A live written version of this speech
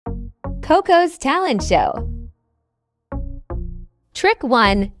Coco's talent show. Trick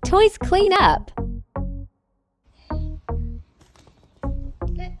 1. Toys clean up.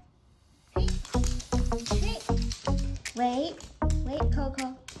 Wait,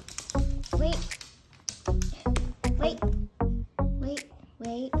 Coco. Wait.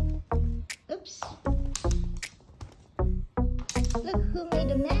 Oops. Look who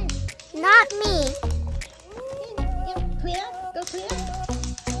made a mess. Not me. Clear. Go clear.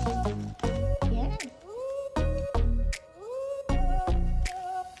 Yeah.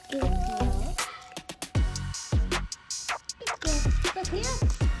 Good girl. Go clear.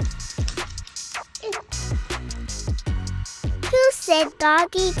 Who said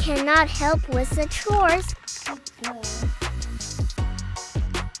Doggy cannot help with the chores? Good girl.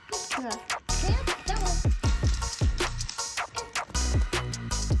 Good girl. Clear. That one.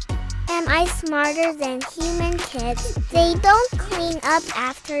 Am I smarter than human kids? They don't clean up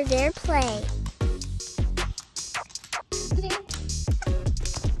after their play. Clear.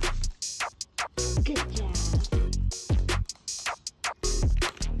 Good job.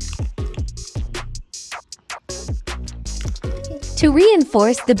 To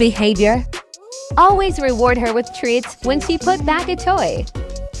reinforce the behavior, always reward her with treats when she put back a toy.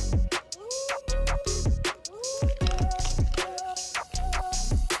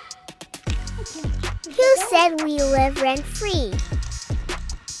 Who said we live rent-free?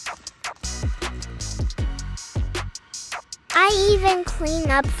 I even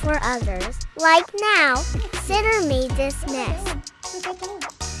clean up for others. Like now, Sitter made this mess. Look at that.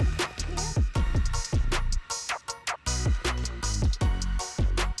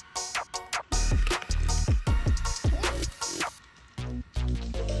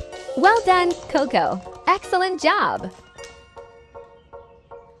 Well done, Coco. Excellent job.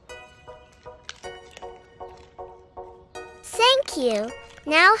 Thank you.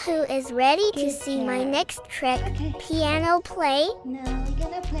 Now who is ready to see my next trick? Okay. Piano play? Now we're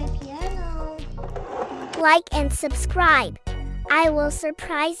gonna play piano. Like and subscribe. I will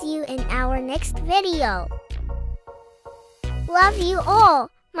surprise you in our next video. Love you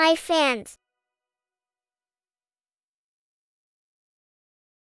all, my fans.